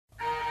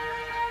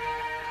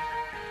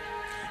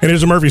And it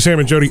is a Murphy, Sam,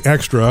 and Jody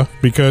Extra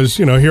because,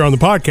 here on the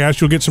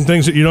podcast, you'll get some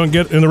things that you don't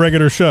get in the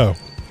regular show.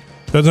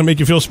 Doesn't that make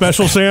you feel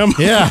special, Sam?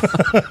 Yeah.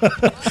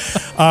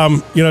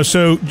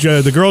 So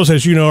the girls,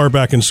 as you know, are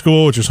back in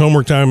school, which is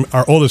homework time.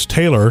 Our oldest,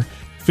 Taylor,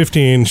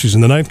 15, she's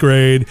in the 9th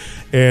grade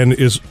and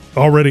is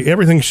already,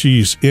 everything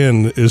she's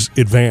in is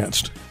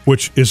advanced,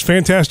 which is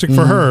fantastic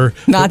for her.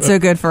 Not so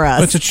good for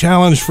us. It's a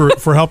challenge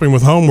for helping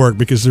with homework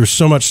because there's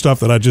so much stuff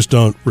that I just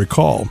don't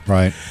recall.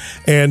 Right.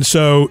 And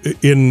so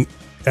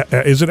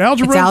is it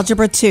algebra? It's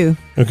algebra 2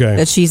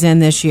 that she's in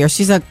this year.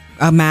 She's a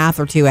math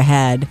or 2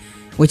 ahead,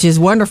 which is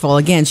wonderful.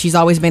 Again, she's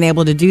always been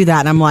able to do that.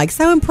 And I'm like,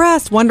 so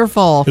impressed.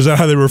 Wonderful. Is that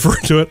how they refer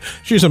to it?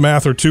 She's a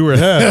math or 2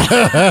 ahead.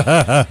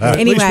 At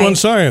least one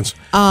science.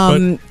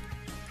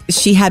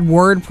 She had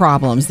word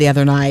problems the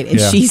other night, and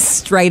she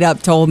straight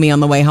up told me on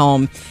the way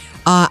home,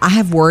 I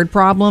have word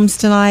problems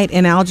tonight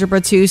in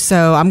Algebra 2,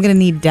 so I'm going to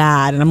need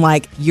Dad. And I'm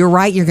like, you're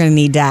right, you're going to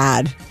need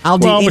Dad. I'll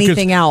do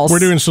anything else. We're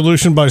doing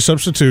solution by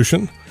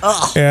substitution.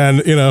 Ugh. And,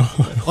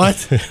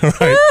 What?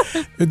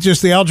 Right. It's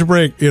just the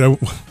algebraic,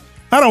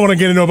 I don't want to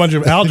get into a bunch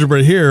of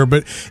algebra here,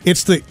 but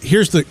it's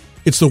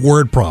the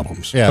word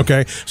problems. Yeah.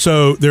 Okay.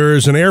 So there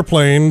is an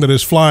airplane that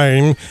is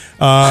flying,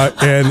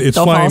 and it's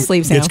Don't flying. fall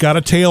asleep, Sam. It's got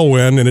a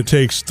tailwind, and it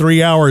takes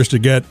 3 hours to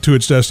get to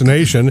its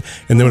destination.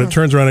 And then when it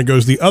turns around and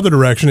goes the other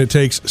direction, it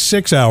takes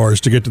 6 hours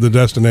to get to the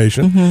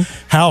destination.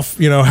 Mm-hmm.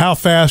 How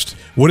fast?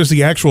 What is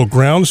the actual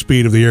ground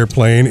speed of the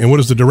airplane, and what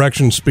is the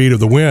direction speed of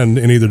the wind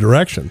in either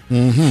direction?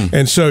 Mm-hmm.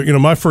 And so,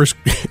 my first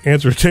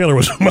answer to Taylor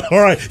was, "All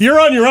right, you're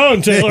on your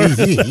own, Taylor."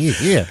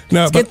 Yeah.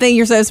 No, Good thing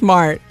you're so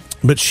smart.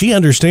 But she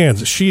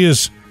understands.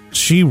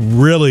 She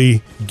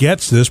really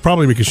gets this,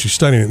 probably because she's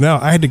studying it now.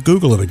 I had to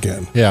Google it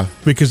again. Yeah.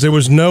 Because there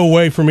was no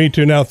way for me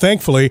to. Now,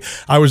 thankfully,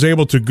 I was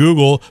able to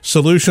Google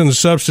solution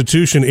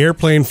substitution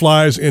airplane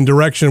flies in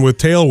direction with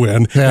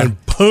tailwind, and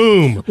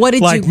boom. What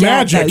did like you get,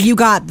 magic. though? You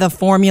got the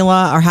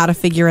formula or how to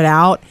figure it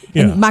out?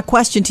 Yeah. And my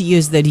question to you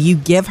is, though, do you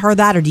give her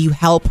that or do you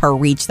help her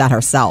reach that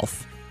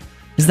herself?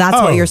 Because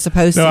that's what you're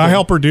supposed to do. No, I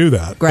help her do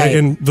that. Great.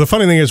 And the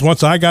funny thing is,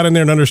 once I got in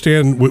there and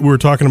understand what we were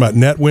talking about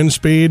net wind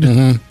speed,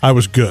 I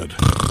was good.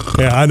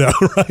 Yeah, I know,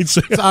 right?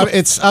 So,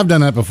 I've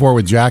done that before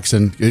with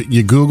Jackson.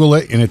 You Google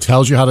it, and it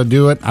tells you how to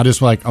do it. I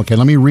just like, okay,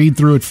 let me read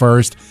through it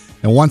first.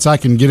 And once I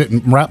can get it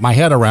and wrap my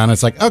head around it,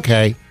 it's like,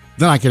 okay,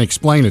 then I can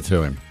explain it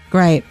to him.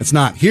 Great. It's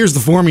not, here's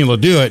the formula,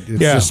 do it. It's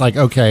just like,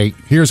 okay,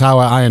 here's how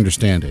I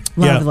understand it.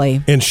 Lovely.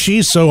 Yeah. And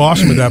she's so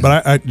awesome at that.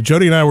 But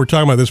Jody and I were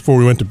talking about this before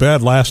we went to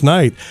bed last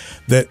night,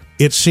 that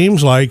it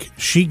seems like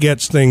she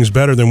gets things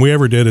better than we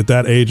ever did at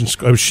that age.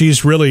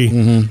 She's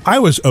really, I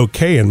was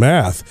okay in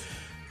math,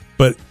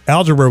 but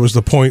algebra was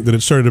the point that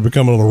it started to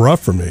become a little rough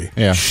for me.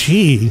 Yeah.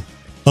 She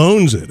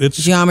owns it. It's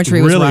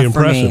Geometry really was rough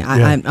impressive. for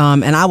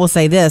me. And I will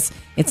say this,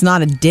 it's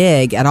not a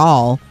dig at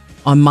all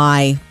on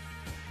my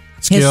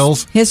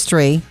Skills.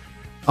 history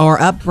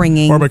or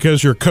upbringing. Or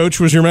because your coach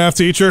was your math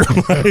teacher.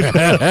 But Give me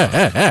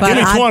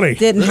 20. I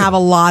didn't have a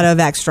lot of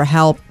extra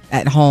help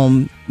at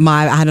home.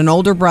 I had an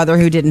older brother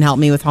who didn't help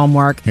me with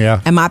homework.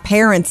 Yeah. And my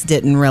parents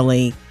didn't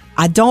really.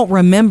 I don't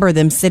remember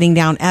them sitting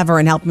down ever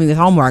and helping me with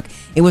homework.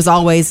 It was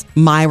always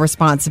my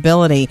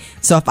responsibility.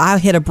 So if I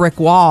hit a brick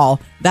wall,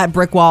 that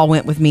brick wall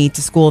went with me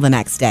to school the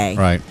next day.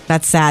 Right.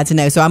 That's sad to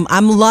know. So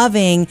I'm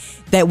loving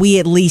that we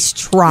at least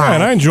try. Yeah,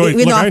 and I enjoy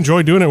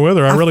doing it with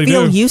her. I really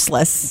feel do.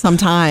 useless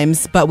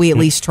sometimes, but we at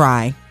least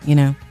try,